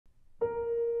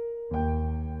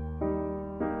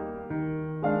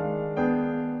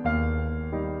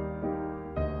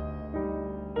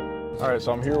All right,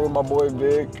 so I'm here with my boy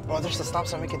Vic. Oh, there's a stop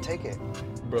sign. We can take it.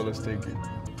 Bro, let's take it. You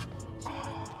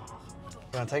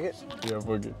wanna take it? Yeah,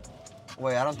 fuck it.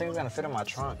 Wait, I don't think it's gonna fit in my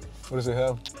trunk. What does it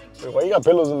have? Wait, why you got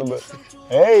pillows in the back?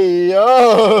 Hey,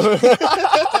 yo!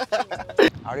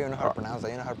 I don't even know how to pronounce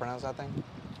that. You know how to pronounce that thing?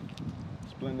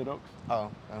 Splendid Oaks. Oh.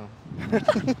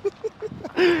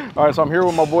 All right, so I'm here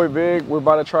with my boy Vic. We're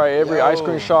about to try every ice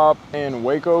cream shop in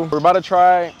Waco. We're about to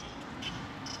try...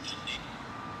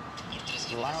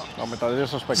 No, me estás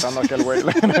desespectando aquel güey.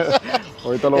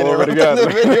 Ahorita lo voy a vergar.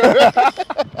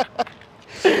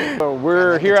 So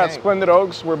we're here at Splendid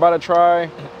Oaks. We're about to try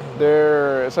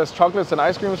their, it says chocolates and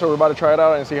ice cream, so we're about to try it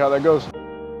out and see how that goes.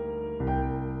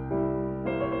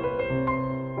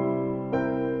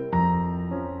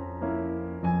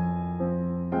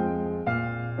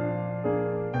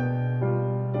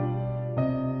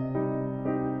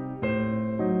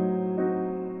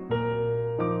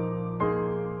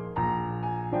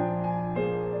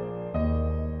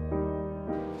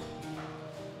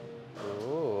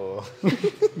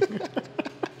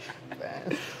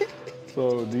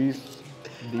 So these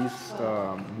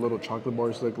little chocolate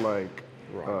bars look like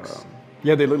rocks.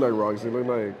 Yeah, they look like rocks. They look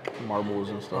like marbles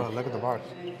and stuff. Oh, look at the box.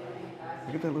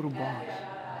 Look at that little box.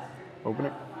 Open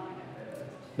it.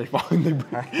 They fall and they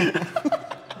break. Hold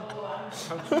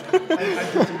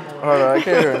on, I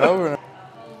can't even open it.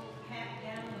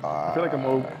 I feel like I'm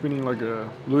opening like a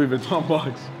Louis Vuitton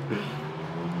box.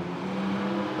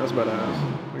 That's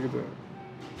badass. Look at that.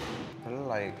 They look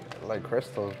like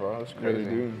crystals, bro. That's crazy. Yeah,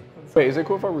 they do. Wait, is it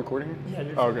cool if I'm recording here? Yeah,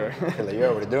 you're okay. Like,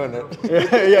 you're already doing it.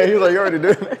 Yeah, he's like, you're already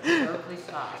doing it. Please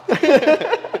stop. So it's good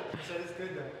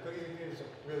though. Cookies and cream is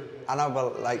really good. I know,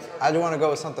 but like, I just want to go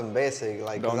with something basic.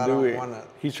 Like, Don't I do don't it. want to.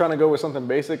 He's trying to go with something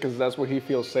basic because that's what he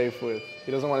feels safe with.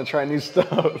 He doesn't want to try new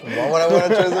stuff. Why would I want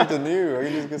to try something new? I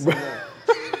can just get something.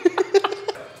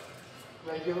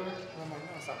 Regular? Oh my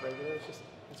god, it's not regular. It's just,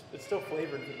 it's still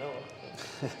flavored vanilla.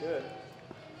 It's good.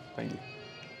 Thank you.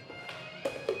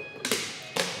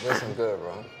 This is good,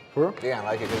 bro. For real? Yeah, I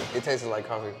like it. It tastes like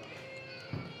coffee.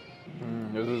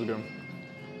 This is good.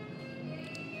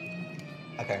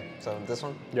 Okay, so this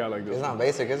one? Yeah, I like this. It's not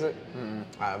basic, is it?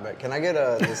 All right, but can I get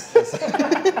this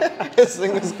a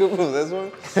single scoop of this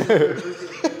one?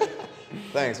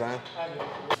 Thanks, man.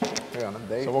 We're on a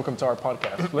date. So welcome to our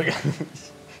podcast. Look at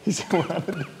he said we're on a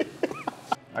date.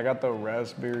 I got the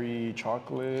raspberry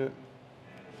chocolate.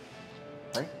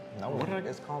 Right? No,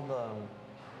 it's called the.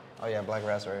 Oh yeah, black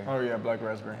raspberry. Oh yeah, black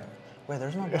raspberry. Wait,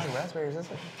 there's no black raspberries, is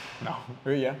it? No.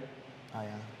 Yeah. Oh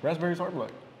yeah. Raspberries are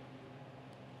black.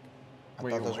 I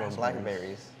thought those were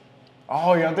blackberries.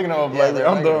 Oh yeah, I'm thinking of blackberry.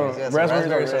 I'm the yes,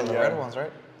 raspberries are the red ones,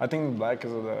 right? I think black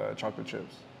because of the chocolate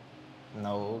chips.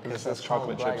 No, because that's it's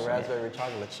chocolate black chips, raspberry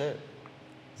chocolate chip.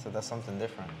 So that's something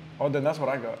different. Oh, then that's what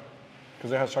I got.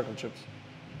 Because it has chocolate chips.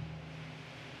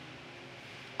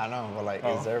 I know, but like,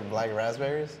 is there black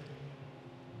raspberries?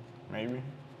 Maybe.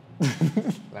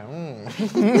 Like, Which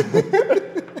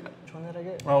one did I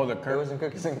get? Oh, It wasn't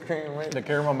cookies and cream, right? the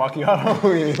caramel macchiato.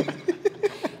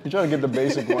 You try to get the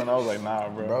basic one. I was like, nah,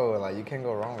 bro. Bro, like, you can't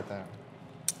go wrong with that.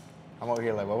 I'm over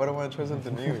here like, why would I want to try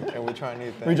something new? And we try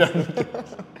new things.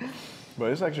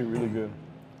 But it's actually really good.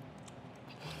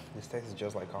 This tastes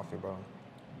just like coffee, bro.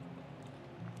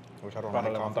 Which I don't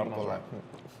like coffee, but like,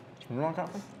 You want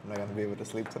coffee? I'm not gonna be able to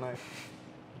sleep tonight.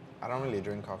 I don't really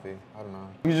drink coffee. I don't know.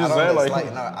 You just say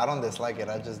like... No, I don't dislike it.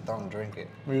 I just don't drink it.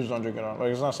 You just don't drink it.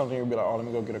 Like, it's not something you'd be like, oh, let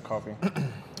me go get a coffee. But that's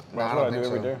I what I don't do think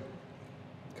every so. day.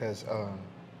 Because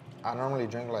I normally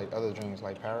drink like other drinks,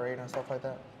 like Powerade and stuff like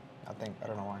that. I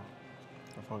don't know why.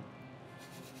 The fuck?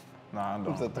 Nah, I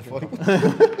don't. What the fuck?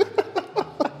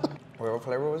 Wait, what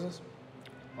flavor was this?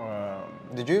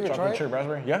 Did you even try chocolate it? chip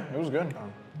raspberry? Yeah, it was good.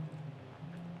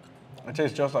 It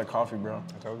tastes just like coffee, bro.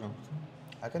 I told you.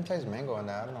 I can taste mango in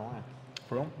that. I don't know why.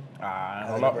 For real?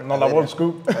 No la one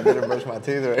scoop. I didn't brush my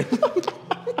teeth right.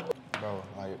 Bro,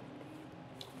 like,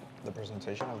 the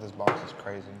presentation of this box is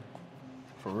crazy.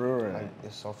 For real, right? Like,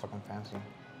 it's so fucking fancy.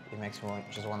 It makes me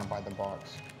just want to buy the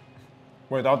box.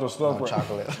 Without the stuff, No right?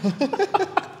 chocolate.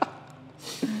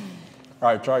 All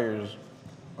right, try yours.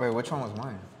 Wait, which one was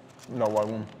mine? No, white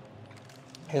one.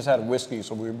 His had whiskey,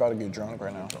 so we're about to get drunk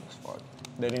right now. Fuck.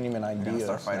 They didn't even ID us.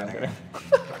 Start fighting again.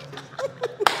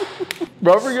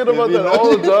 Bro, I forget about that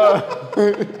all the time.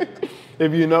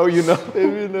 If you know, you know. If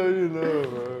you know, you know,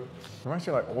 bro. I'm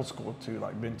actually like old school too,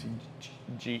 like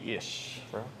vintage-ish.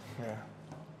 Bro? Yeah.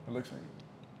 It looks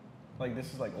like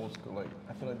this is like old school. Like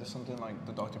I feel like there's something like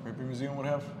the Dr. Pepper Museum would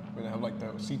have, where they have like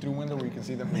the see-through window where you can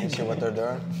see them. You see what they're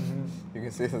doing? You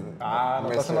can see the No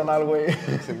pasan nada, güey.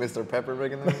 You see Mr. Pepper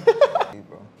making them?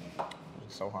 Bro.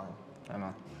 It's so hard. I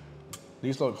know.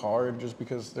 These look hard just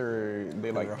because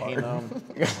they like paint them.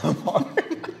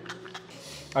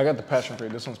 I got the passion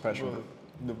fruit. This one's passion fruit.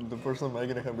 The person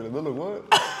making it can be like, look what?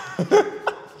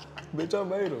 Bitch, I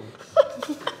made them.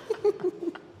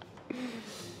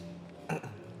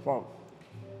 Fuck.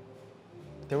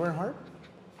 They weren't hard?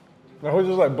 I was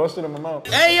just like busted in my mouth.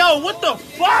 Hey, yo, what the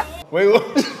fuck? Wait, what?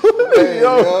 Hey,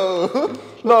 yo.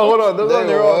 No, hold on. Those on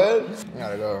your own. You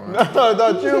gotta go, man. No,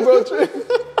 not you, bro.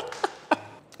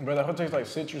 Bro, that whole tastes like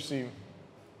citrusy.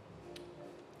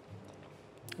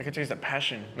 I can taste the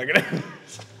passion. Look at it.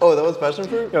 Oh, that was passion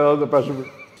fruit? Yeah, that was the passion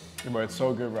fruit. Yeah, bro, it's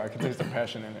so good, bro. I can taste the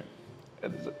passion in it.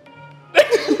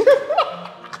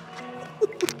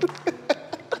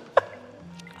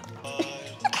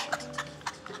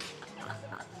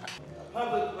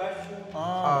 Public restroom.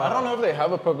 I don't know if they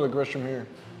have a public restroom here.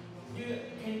 Can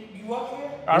you walk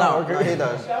here? I don't know. No, he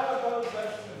does. Public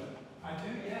restroom. I do,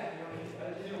 yeah. I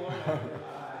didn't want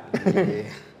to.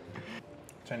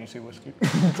 Tennessee whiskey.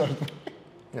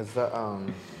 It's the,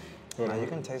 now you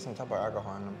can taste some type of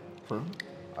alcohol in them. For real?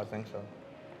 I think so.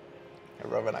 You're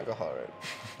rubbing alcohol, right?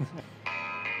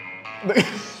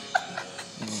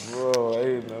 Bro,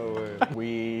 ain't no way.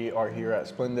 We are here at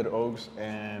Splendid Oaks,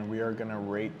 and we are gonna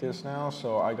rate this now.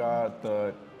 So I got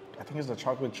I think it's the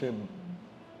chocolate chip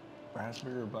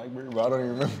raspberry or blackberry, but I don't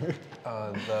even remember.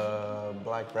 The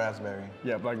black raspberry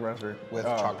Yeah, black raspberry. with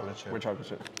chocolate chip. With chocolate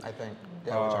chip. I think.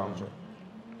 Yeah, with chocolate chip.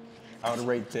 I would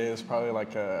rate this probably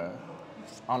like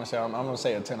honestly, I'm gonna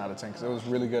say a 10 out of 10 because it was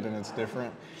really good and it's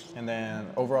different. And then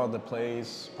overall the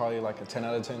place, probably like a 10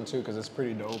 out of 10 too because it's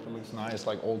pretty dope. It looks nice,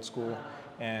 like old school.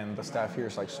 And the staff here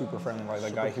is like super friendly. Like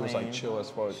that guy, he was like chill as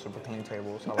fuck. Super clean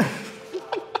tables. I like it.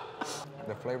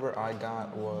 The flavor I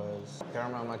got was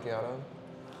caramel macchiato.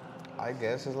 I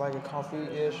guess it's like a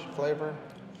coffee-ish flavor.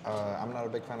 I'm not a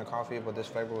big fan of coffee, but this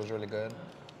flavor was really good.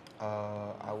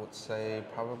 I would say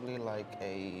probably like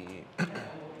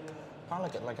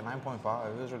probably like a 9.5.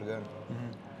 It was really good.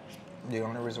 The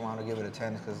only reason why I would give it a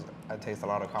 10 is because I taste a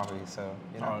lot of coffee, so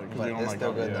you know. But you don't it's like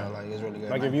still coffee, good yeah. though. Like it's really good.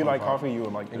 Like if you like 9.5. coffee, you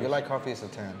would like this. If you like coffee, it's a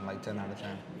 10, like 10 out of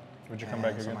 10. Would you come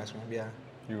back And some again? ice cream, yeah.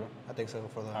 You would? I think so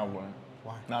for the. I wouldn't.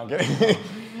 Why? No, I'm kidding.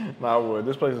 No, I would.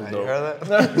 This place is You dope. heard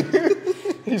that?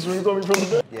 He swings on me from the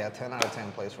back. Yeah, 10 out of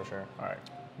 10 place for sure. All right.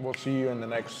 We'll see you in the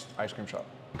next ice cream shop.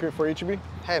 Good for HEB?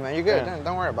 Hey man, you good? Yeah.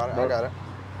 Don't worry about it. I got it.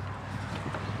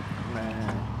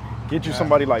 Man. Get you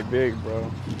somebody like Big,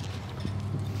 bro.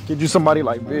 Get you somebody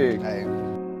like Big. Hey.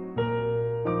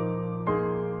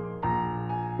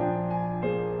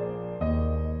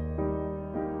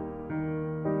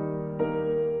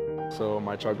 So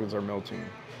my chocolates are melting.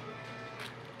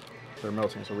 They're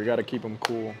melting, so we gotta keep them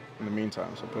cool in the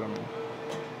meantime. So put them in.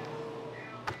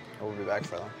 We'll be back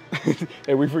for them.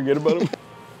 Hey, we forget about them.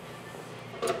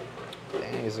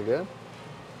 Dang, is it good?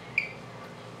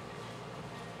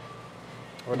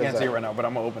 You can't see it right now, but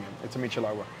I'm gonna open it. It's a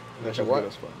Michelagua. That shit's what? good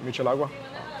as fuck. Michelagua.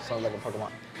 Sounds like a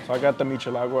Pokemon. So I got the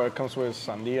Michelagua. It comes with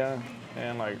sandia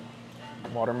and like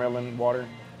watermelon water.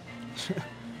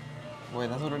 Wait,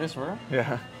 that's what it is for real?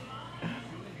 Yeah.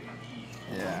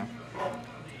 Yeah.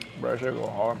 Bro, I should go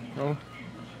hard. No?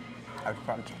 I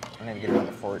need to get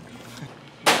another fork.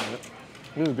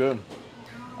 This is good.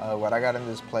 What I got in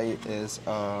this plate is,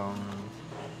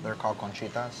 they're called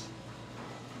conchitas.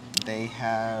 They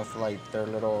have like their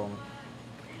little,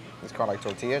 it's called like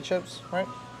tortilla chips, right?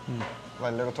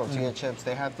 Like little tortilla chips.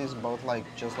 They have these both like,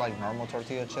 just like normal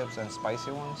tortilla chips and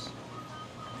spicy ones.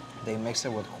 They mix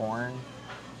it with corn,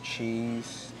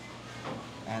 cheese,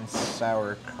 and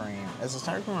sour cream. Is it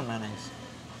sour cream or mayonnaise?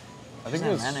 I think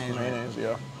It's it's mayonnaise, right? mayonnaise,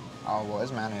 yeah. Oh, well,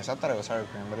 it's mayonnaise. I thought it was sour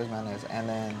cream, but it's mayonnaise. And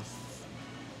then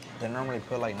they normally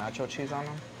put like nacho cheese on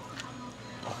them.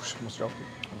 Oh, shit, almost dropped it.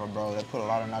 But bro, they put a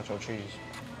lot of nacho cheese.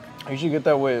 You should get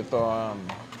that with hot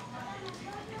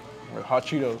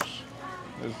Cheetos.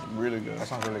 It's really good. That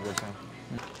sounds really good too.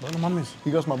 Bueno, mames,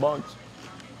 he goes my box.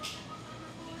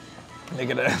 Look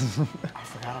at that. I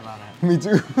forgot about it. Me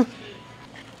too.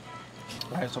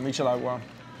 Alright, so Michelagua,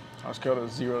 on a scale of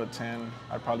 0 to 10,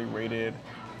 I'd probably rate it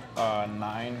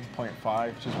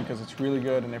 9.5 just because it's really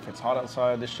good, and if it's hot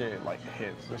outside, this shit like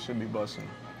hits. This should be busting.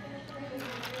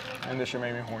 And this shit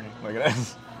made me horny. Look at that.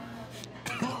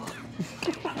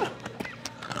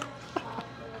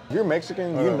 If you're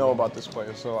Mexican, you know about this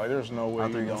place, so like there's no way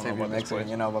you don't know about this place.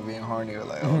 You know about being horny. You're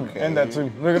like, okay. And that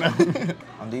too. Look at that.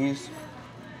 On these,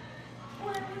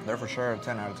 they're for sure a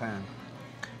 10 out of 10.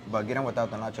 But get them without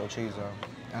the nacho cheese though.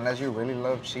 Unless you really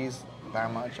love cheese that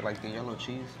much, like the yellow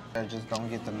cheese, just don't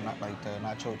get the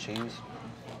nacho cheese,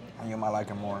 and you might like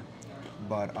it more.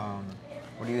 But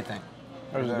what do you think?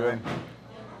 That was good.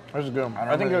 This is good.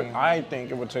 I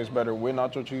think it would taste better with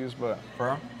nacho cheese, but For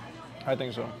real? I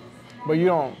think so. But you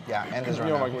don't. Yeah, and this You right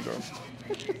don't now. like what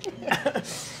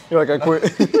you're like, I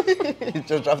quit. You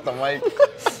just dropped the mic.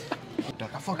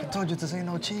 Like, I fucking told you to say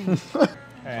no cheese.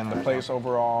 And the place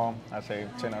overall, I'd say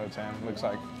 10 out of 10. Looks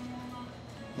like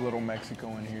little Mexico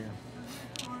in here.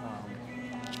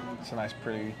 It's a nice,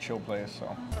 pretty, chill place. So.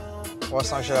 What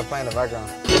song should I play in the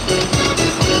background?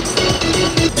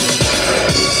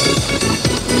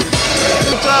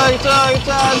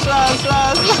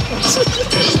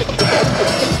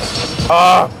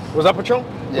 Was that Patron?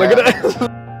 Yeah. Look at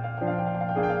that.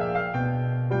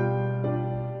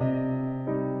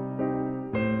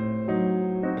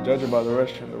 Judge it by the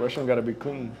restroom. The restroom gotta be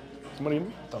clean. Somebody in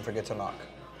there? Don't forget to knock.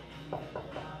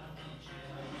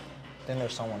 Then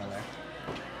there's someone in there.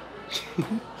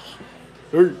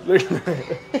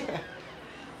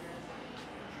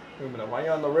 Why you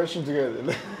on the restroom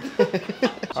together?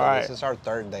 So All right. this is our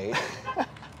third date.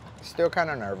 Still kind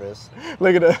of nervous.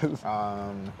 Look at us.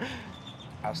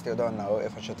 I still don't know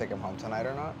if I should take him home tonight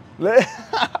or not.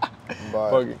 But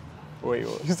Fuck it. Wait,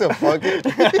 what? you said fuck it.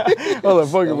 Hold on,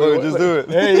 fuck it. Look, just do it.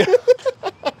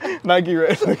 Hey, Nike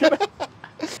red. Look at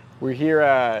that. We're here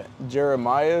at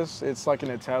Jeremiah's. It's like an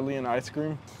Italian ice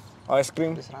cream. It's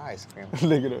an ice cream.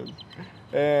 Look at it.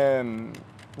 And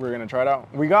we're gonna try it out.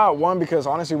 We got one because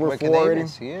honestly we're Wait, full can they already. even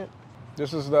see it?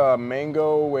 This is the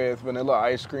mango with vanilla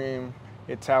ice cream,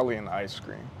 Italian ice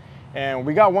cream. And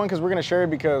we got one because we're gonna share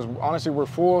it because honestly we're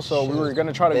full, so we were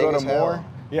gonna try to Big go to as hell. more.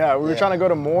 Yeah, we were trying to go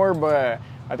to more, but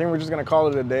I think we're just gonna call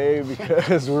it a day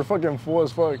because we're fucking full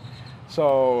as fuck.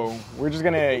 So we're just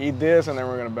gonna eat this and then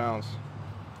we're gonna bounce.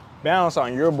 Bounce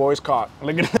on your boy's cock.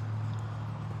 Look at that.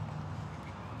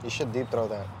 You should deep throw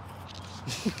that.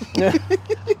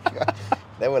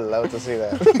 They would love to see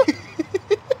that.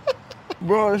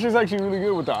 Bro, this is actually really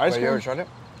good with the ice Wait, cream. you ever tried it?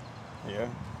 Yeah.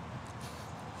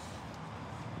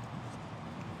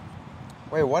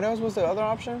 Wait, what else was the other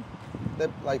option?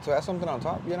 Like to add something on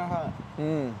top? You know how?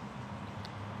 I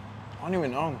don't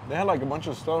even know. They had like a bunch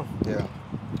of stuff. Yeah.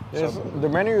 Yes, the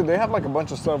menu, they have like a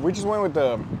bunch of stuff. We just went with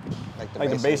the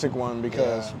the basic one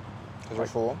because we're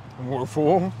full. we're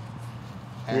full.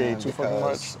 We ate And too fucking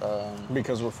much because,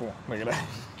 because we're full. Look at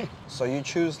that. So you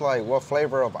choose like what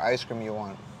flavor of ice cream you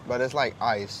want, but it's like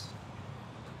ice.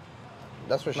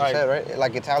 That's what she Like- said, right?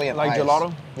 Like Italian like ice.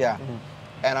 gelato? Yeah.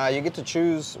 And you get to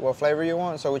choose what flavor you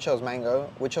want. So we chose mango.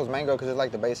 We chose mango because it's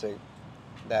like the basic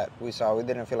that we saw. We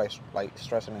didn't feel like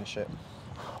stressing and shit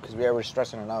because we were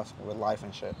stressing enough with life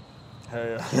and shit. Hell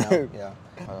yeah. You know? Yeah.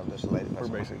 There's a lady. We're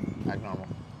basic. Act normal.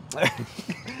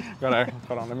 Gotta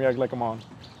hold on. Let me act like I'm on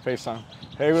FaceTime.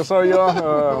 Hey, what's up,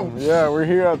 y'all? Yeah, we're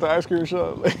here at the ice cream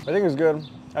shop. I think it's good.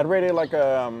 I'd rate it like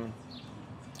on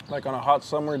a hot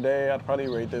summer day. I'd probably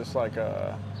rate this like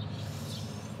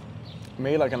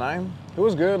maybe like a 9. It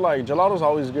was good. Like gelato's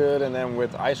always good, and then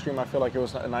with ice cream, I feel like it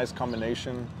was a nice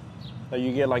combination. That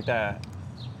you get like that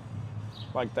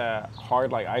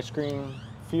hard like ice cream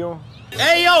feel.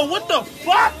 Hey yo, what the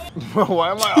fuck?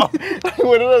 Why am I?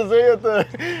 What did I say at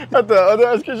the other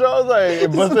ice cream shop? I was like,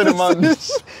 it busted in my.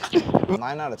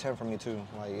 9 out of 10 for me too.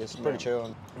 Like it's pretty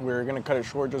chill. We're gonna cut it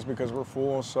short just because we're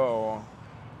full. So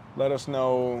let us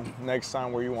know next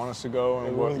time where you want us to go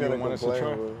and what you want us to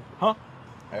try. Bro. Huh?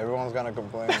 Everyone's gonna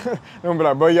complain. They're gonna be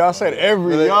like, bro, y'all said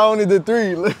every. Y'all only did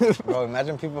 3. Bro,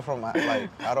 imagine people from like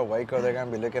out of Waco. They're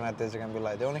gonna be looking at this. They're gonna be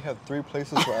like, they only have 3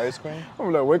 places for ice cream.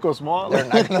 I'm like, Waco small. They're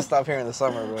not gonna stop here in the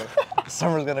summer, bro.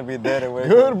 Summer's gonna be dead in Waco.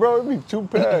 Good, bro. It'd be 2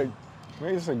 packed.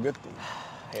 Maybe it's a good thing.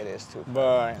 It is too.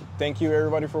 But thank you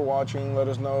everybody for watching. Let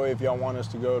us know if y'all want us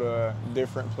to go to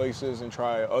different places and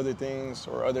try other things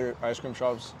or other ice cream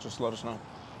shops. Just let us know.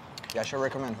 Yeah, I should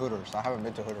recommend Hooters. I haven't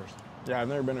been to Hooters. Yeah, I've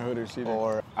never been to Hooters either.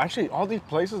 Or actually, all these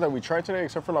places that we tried today,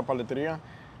 except for La Paleteria,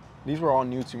 these were all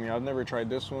new to me. I've never tried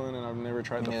this one, and I've never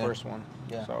tried the first one.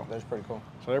 Yeah, so that's pretty cool.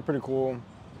 they're pretty cool.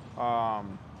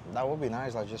 That would be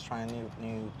nice, like just trying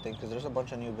new things, because there's a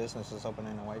bunch of new businesses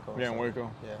opening in Waco. Yeah, so, in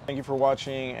Waco. Yeah. Thank you for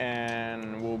watching,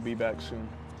 and we'll be back soon.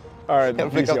 All right,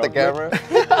 Pick peace, up the y'all.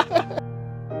 camera.